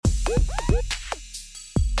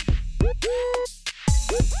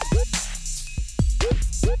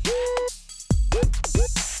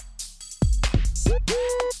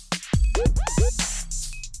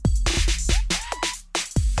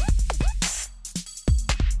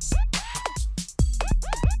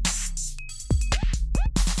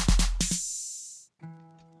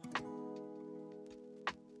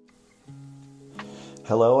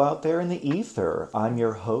Hello out there in the ether. I'm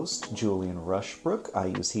your host, Julian Rushbrook. I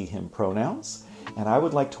use he, him pronouns, and I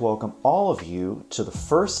would like to welcome all of you to the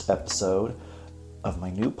first episode of my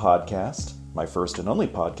new podcast, my first and only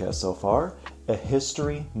podcast so far, A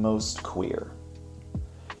History Most Queer.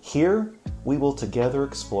 Here, we will together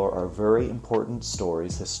explore our very important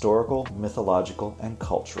stories, historical, mythological, and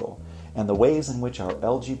cultural, and the ways in which our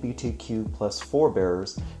LGBTQ plus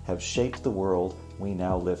forebearers have shaped the world we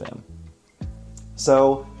now live in.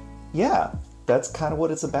 So, yeah, that's kind of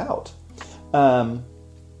what it's about.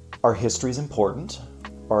 Our history is important.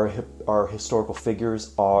 Our historical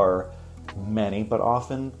figures are many, but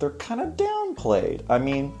often they're kind of downplayed. I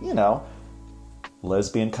mean,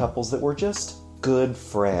 lesbian couples that were just good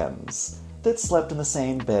friends, that slept in the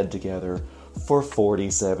same bed together for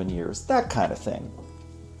 47 years, that kind of thing.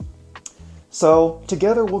 So,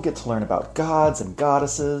 together we'll get to learn about gods and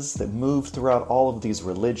goddesses that moved throughout all of these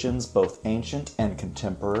religions, both ancient and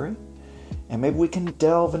contemporary. And maybe we can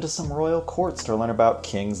delve into some royal courts to learn about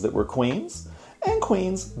kings that were queens and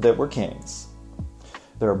queens that were kings.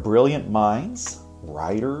 There are brilliant minds,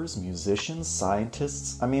 writers, musicians,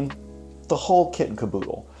 scientists, the whole kit and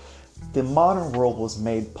caboodle. The modern world was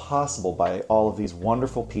made possible by all of these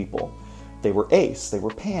wonderful people. They were ace, they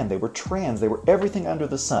were pan, they were trans, they were everything under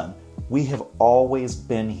the sun. We have always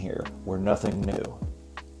been here. We're nothing new.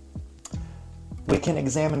 We can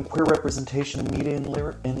examine queer representation in media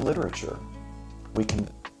and literature. We can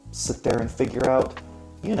sit there and figure out,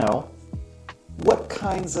 what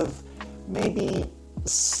kinds of maybe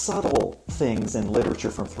subtle things in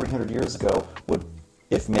literature from 300 years ago would,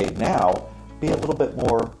 if made now, be a little bit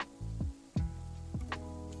more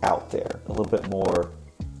out there, a little bit more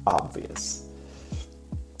obvious.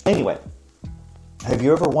 Anyway, have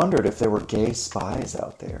you ever wondered if there were gay spies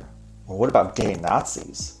out there? Or what about gay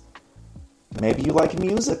Nazis? Maybe you like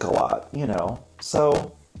music a lot,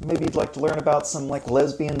 so maybe you'd like to learn about some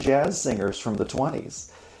lesbian jazz singers from the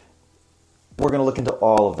 20s. We're going to look into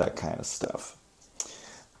all of that kind of stuff.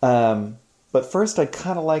 But first I'd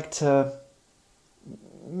kind of like to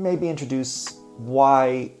maybe introduce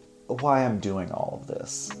why I'm doing all of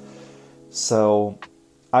this. So,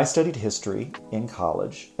 I studied history in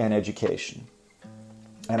college and education.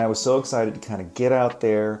 And I was so excited to kind of get out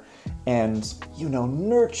there and,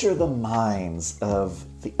 nurture the minds of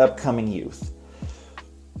the upcoming youth.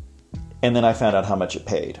 And then I found out how much it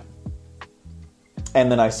paid. And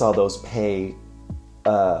then I saw those pay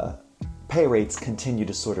rates continue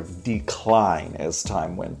to sort of decline as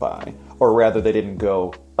time went by. Or rather, they didn't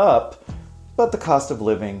go up, but the cost of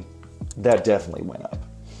living, that definitely went up.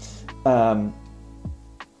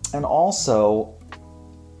 And also,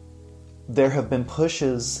 there have been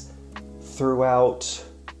pushes throughout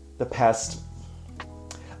the past,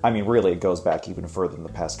 really it goes back even further than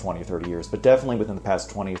the past 20 or 30 years, but definitely within the past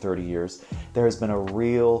 20 or 30 years, there has been a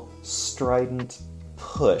real strident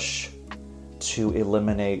push to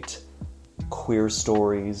eliminate queer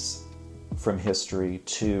stories from history,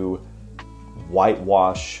 to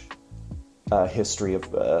whitewash history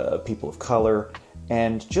of people of color,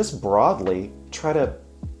 and just broadly try to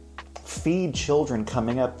feed children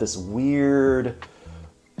coming up this weird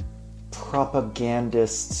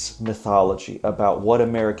propagandist mythology about what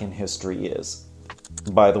American history is.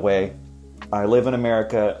 By the way, I live in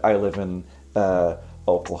America. I live in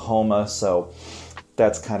Oklahoma, so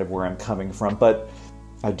that's kind of where I'm coming from. But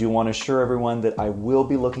I do want to assure everyone that I will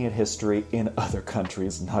be looking at history in other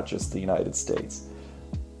countries, not just the United States.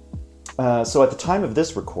 So at the time of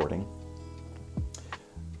this recording,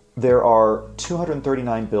 there are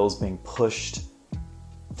 239 bills being pushed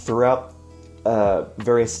throughout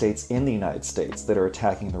various states in the United States that are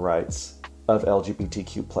attacking the rights of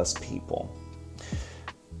LGBTQ plus people.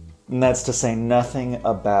 And that's to say nothing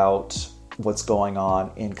about what's going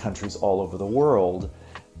on in countries all over the world,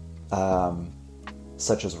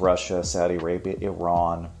 such as Russia, Saudi Arabia,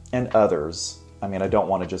 Iran, and others. I don't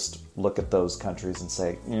want to just look at those countries and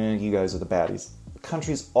say, you guys are the baddies.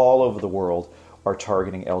 Countries all over the world are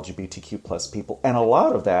targeting LGBTQ plus people. And a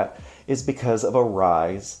lot of that is because of a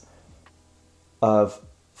rise of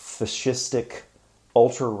fascistic,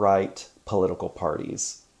 ultra-right political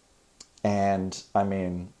parties. And,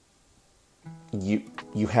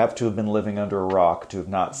 you have to have been living under a rock to have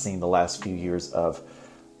not seen the last few years of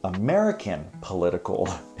American political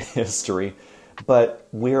history, but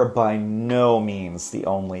we are by no means the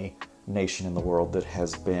only nation in the world that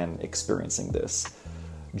has been experiencing this.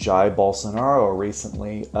 Jair Bolsonaro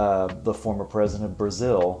recently, the former president of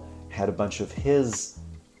Brazil, had a bunch of his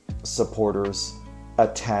supporters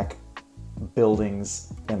attack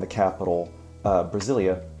buildings in the capital,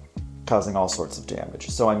 Brasilia, causing all sorts of damage.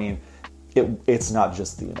 So, I mean, it's not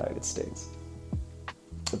just the United States.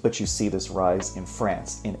 But you see this rise in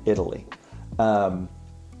France, in Italy, the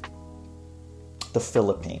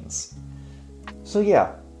Philippines. So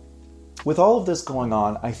yeah, with all of this going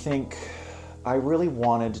on, I think I really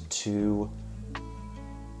wanted to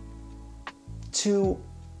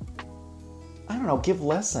I don't know, give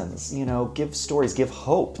lessons, give stories, give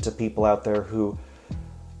hope to people out there who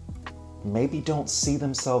maybe don't see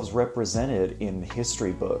themselves represented in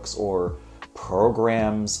history books or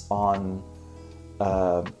programs on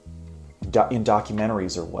in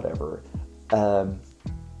documentaries or whatever. I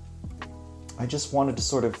just wanted to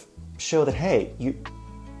sort of show that, hey,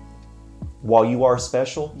 while you are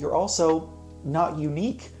special, you're also not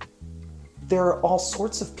unique. There are all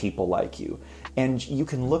sorts of people like you. And you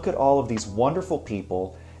can look at all of these wonderful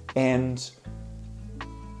people and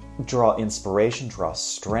draw inspiration, draw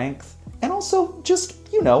strength, and also just,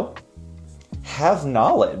 have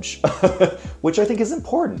knowledge, which I think is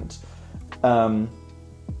important. So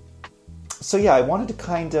yeah, I wanted to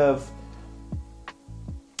kind of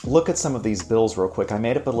look at some of these bills real quick. I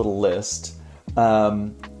made up a little list.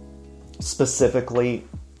 Specifically,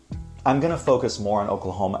 I'm going to focus more on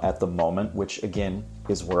Oklahoma at the moment, which again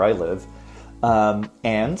is where I live.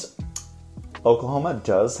 And Oklahoma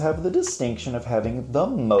does have the distinction of having the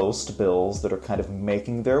most bills that are kind of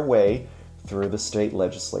making their way through the state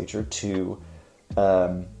legislature to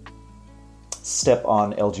step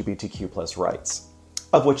on LGBTQ plus rights,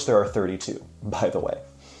 of which there are 32, by the way.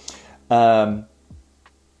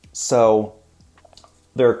 So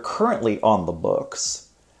there are currently on the books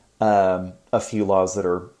a few laws that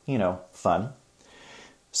are, fun.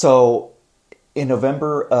 So in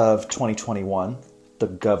November of 2021, the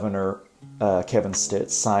governor, Kevin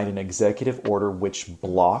Stitt, signed an executive order which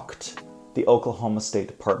blocked the Oklahoma State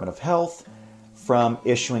Department of Health from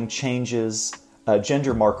issuing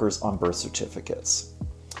gender markers on birth certificates.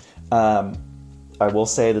 I will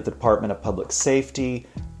say that the Department of Public Safety,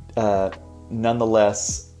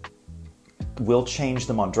 nonetheless, will change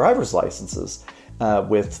them on driver's licenses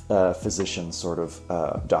with physician sort of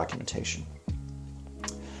documentation.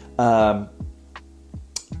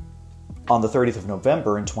 On the 30th of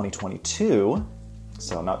November in 2022,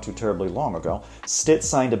 so not too terribly long ago, Stitt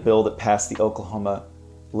signed a bill that passed the Oklahoma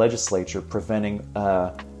legislature preventing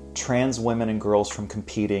trans women and girls from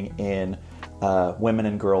competing in women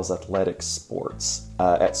and girls athletic sports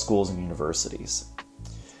at schools and universities.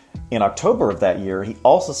 In October of that year, he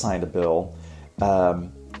also signed a bill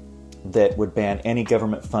that would ban any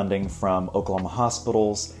government funding from Oklahoma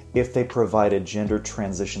hospitals if they provided gender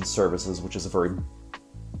transition services, which is a very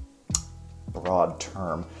broad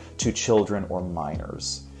term, to children or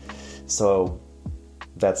minors. So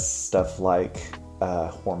that's stuff like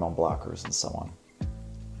hormone blockers and so on.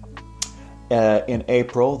 In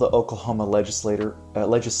April, the Oklahoma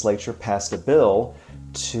legislature passed a bill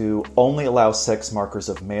to only allow sex markers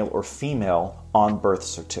of male or female on birth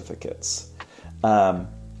certificates.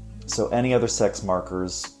 So any other sex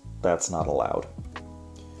markers, that's not allowed.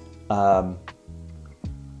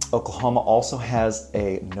 Oklahoma also has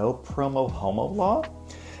a no promo homo law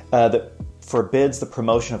that forbids the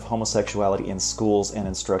promotion of homosexuality in schools and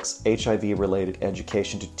instructs HIV-related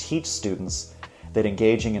education to teach students that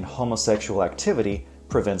engaging in homosexual activity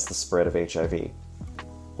prevents the spread of HIV,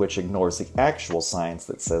 which ignores the actual science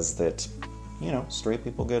that says that, straight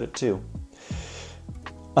people get it too.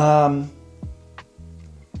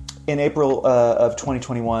 In April of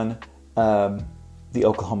 2021, the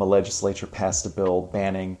Oklahoma legislature passed a bill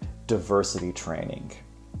banning diversity training.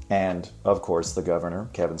 And, of course, the governor,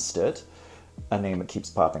 Kevin Stitt, a name that keeps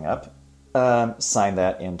popping up, signed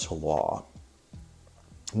that into law.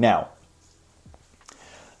 Now,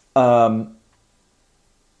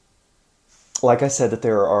 like I said, that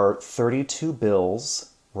there are 32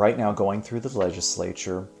 bills right now going through the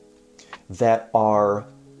legislature that are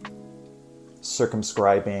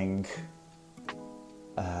circumscribing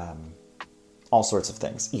all sorts of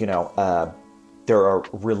things. There are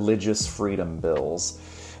religious freedom bills.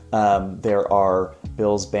 There are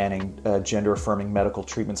bills banning gender-affirming medical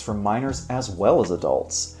treatments for minors as well as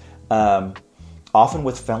adults, often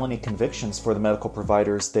with felony convictions for the medical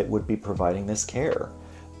providers that would be providing this care.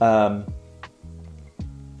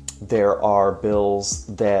 There are bills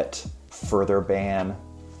that further ban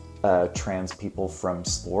trans people from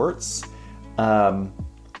sports,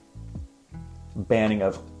 banning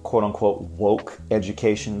of quote-unquote woke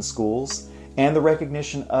education in schools, and the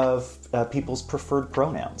recognition of people's preferred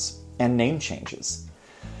pronouns and name changes.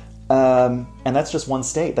 And that's just one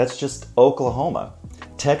state. That's just Oklahoma.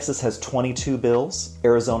 Texas has 22 bills.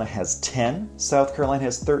 Arizona has 10. South Carolina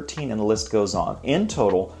has 13, and the list goes on. In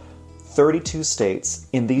total, 32 states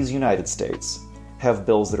in these United States have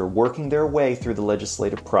bills that are working their way through the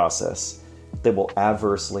legislative process that will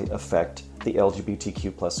adversely affect the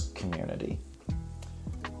LGBTQ plus community.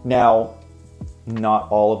 Now, not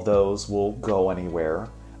all of those will go anywhere.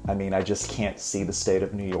 I mean, I just can't see the state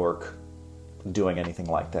of New York doing anything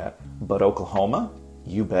like that. But Oklahoma,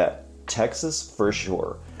 you bet. Texas, for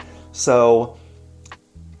sure. So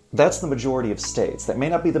that's the majority of states. That may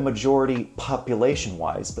not be the majority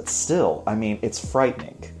population-wise, but still, I mean, it's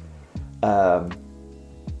frightening.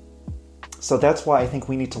 So that's why I think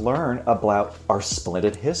we need to learn about our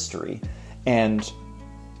splendid history. And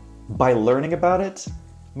by learning about it,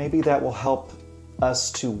 maybe that will help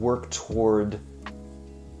us to work toward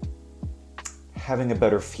having a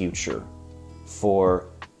better future for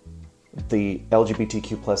the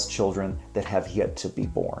LGBTQ plus children that have yet to be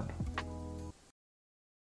born.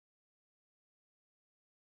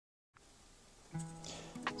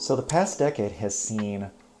 So the past decade has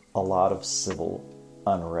seen a lot of civil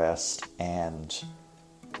unrest and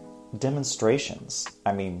demonstrations.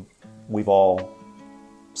 I mean, we've all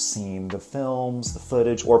seen the films, the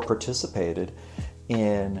footage, or participated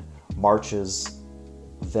in marches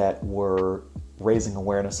that were raising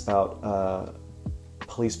awareness about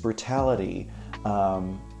police brutality,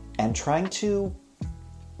 and trying to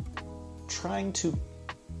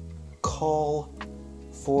call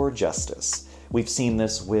for justice. We've seen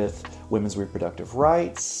this with women's reproductive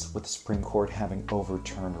rights, with the Supreme Court having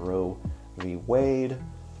overturned Roe v. Wade,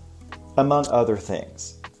 among other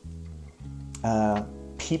things.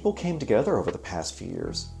 People came together over the past few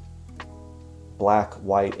years. Black,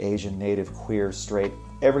 white, Asian, Native, queer, straight,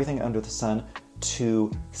 everything under the sun,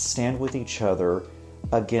 to stand with each other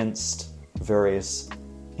against various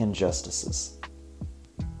injustices.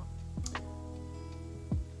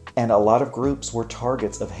 And a lot of groups were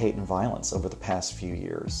targets of hate and violence over the past few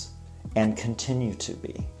years, and continue to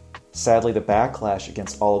be. Sadly, the backlash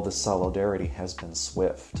against all of this solidarity has been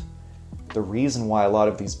swift. The reason why a lot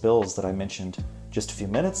of these bills that I mentioned just a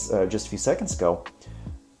few seconds ago,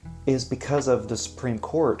 is because of the Supreme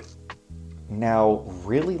Court now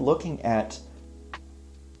really looking at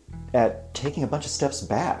taking a bunch of steps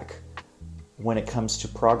back when it comes to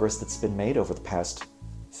progress that's been made over the past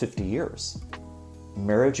 50 years.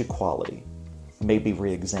 Marriage equality may be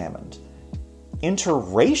re-examined.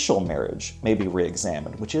 Interracial marriage may be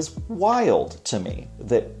re-examined, which is wild to me.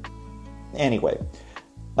 Anyway,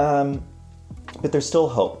 but there's still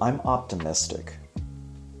hope. I'm optimistic.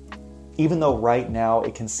 Even though right now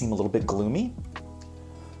it can seem a little bit gloomy,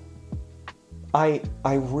 I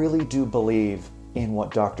really do believe in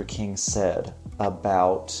what Dr. King said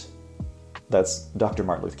about, that's Dr.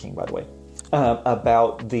 Martin Luther King, by the way,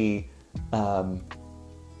 about the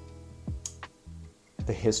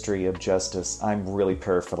history of justice. I'm really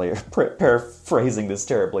paraphrasing this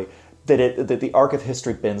terribly, that the arc of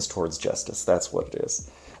history bends towards justice. That's what it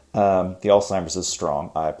is. The Alzheimer's is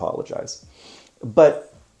strong. I apologize.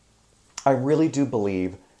 But I really do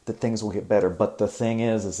believe that things will get better. But the thing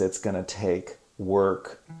is it's going to take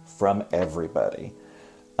work from everybody.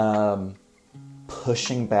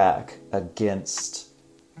 Pushing back against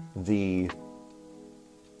the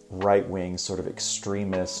right-wing sort of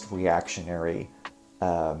extremist, reactionary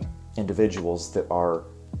individuals that are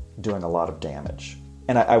doing a lot of damage.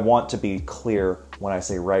 And I want to be clear when I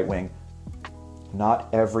say right-wing, not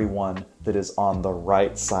everyone that is on the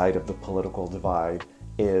right side of the political divide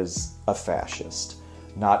is a fascist.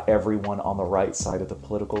 Not everyone on the right side of the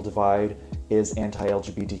political divide is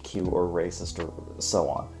anti-LGBTQ or racist or so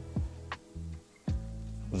on.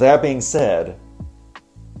 That being said,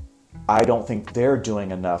 I don't think they're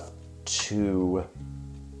doing enough to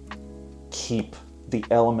keep the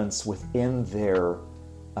elements within their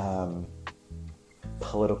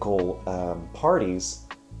political parties.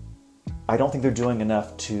 I don't think they're doing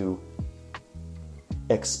enough to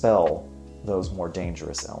expel those more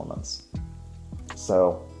dangerous elements.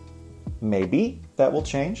 So maybe that will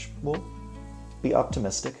change. We'll be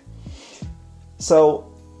optimistic. So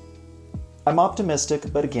I'm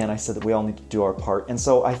optimistic, but again, I said that we all need to do our part. And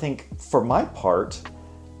so I think for my part,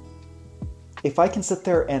 if I can sit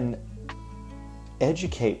there and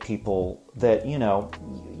educate people that,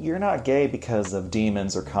 you're not gay because of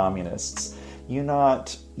demons or communists. You're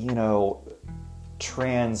not,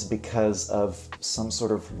 trans because of some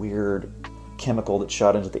sort of weird chemical that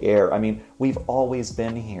shot into the air. I mean, we've always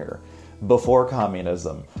been here. Before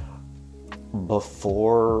communism,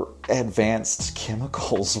 before advanced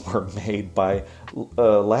chemicals were made by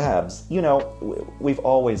labs. You know, we've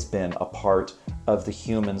always been a part of the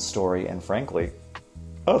human story and, frankly,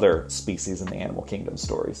 other species in the animal kingdom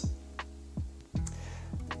stories.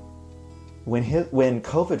 When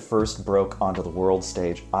COVID first broke onto the world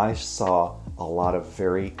stage, I saw a lot of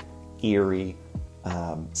very eerie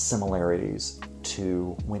similarities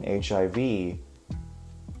to when HIV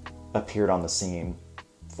appeared on the scene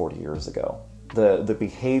 40 years ago. The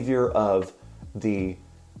behavior of the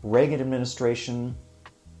Reagan administration,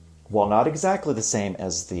 while not exactly the same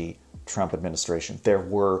as the Trump administration, there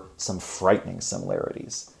were some frightening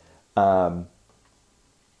similarities.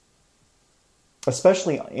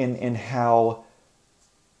 Especially in how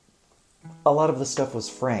a lot of the stuff was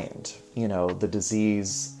framed. You know, the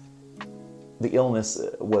disease, the illness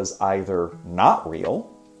was either not real,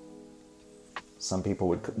 some people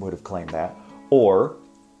would have claimed that, or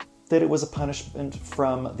that it was a punishment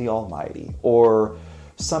from the Almighty, or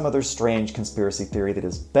some other strange conspiracy theory that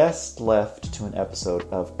is best left to an episode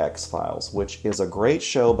of X-Files, which is a great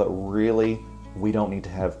show, but really, we don't need to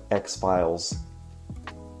have X-Files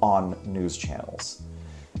on news channels.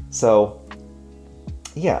 So,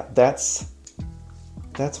 yeah, that's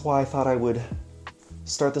why I thought I would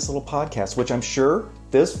start this little podcast, which I'm sure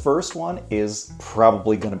this first one is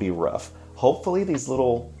probably going to be rough. Hopefully these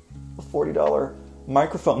little $40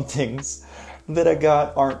 microphone things that I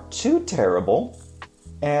got aren't too terrible,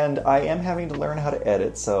 and I am having to learn how to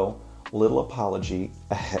edit, so little apology,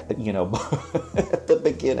 you know, at the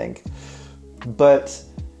beginning. But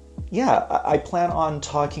yeah, I plan on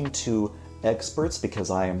talking to experts because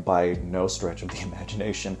I am by no stretch of the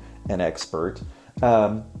imagination an expert.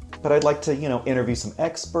 But I'd like to, you know, interview some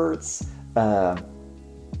experts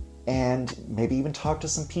and maybe even talk to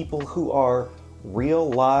some people who are real,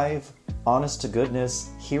 live, honest to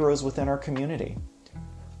goodness heroes within our community.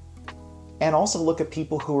 And also look at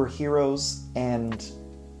people who are heroes and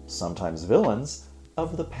sometimes villains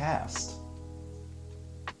of the past.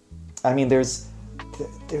 I mean, there's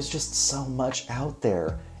just so much out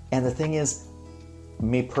there. And the thing is,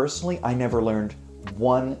 me personally, I never learned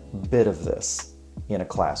one bit of this in a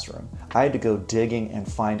classroom. I had to go digging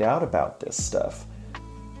and find out about this stuff.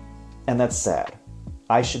 And that's sad.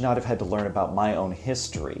 I should not have had to learn about my own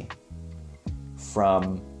history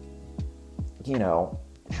from, you know,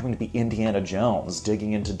 having to be Indiana Jones,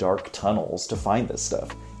 digging into dark tunnels to find this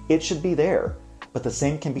stuff. It should be there. But the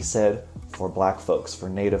same can be said for Black folks, for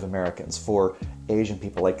Native Americans, for Asian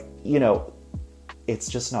people. Like, you know, it's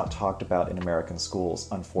just not talked about in American schools,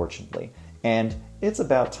 unfortunately. And it's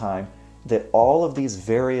about time that all of these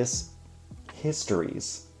various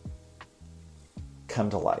histories come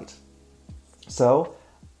to light. So,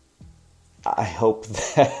 I hope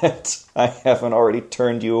that I haven't already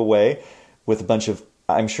turned you away with a bunch of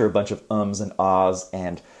ums and ahs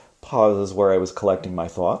and pauses where I was collecting my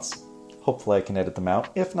thoughts. Hopefully I can edit them out.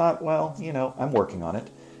 If not, well, you know, I'm working on it.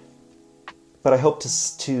 But I hope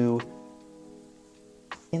to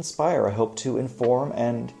inspire, I hope to inform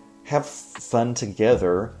and have fun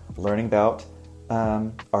together learning about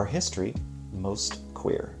our history, most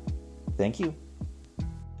queer. Thank you.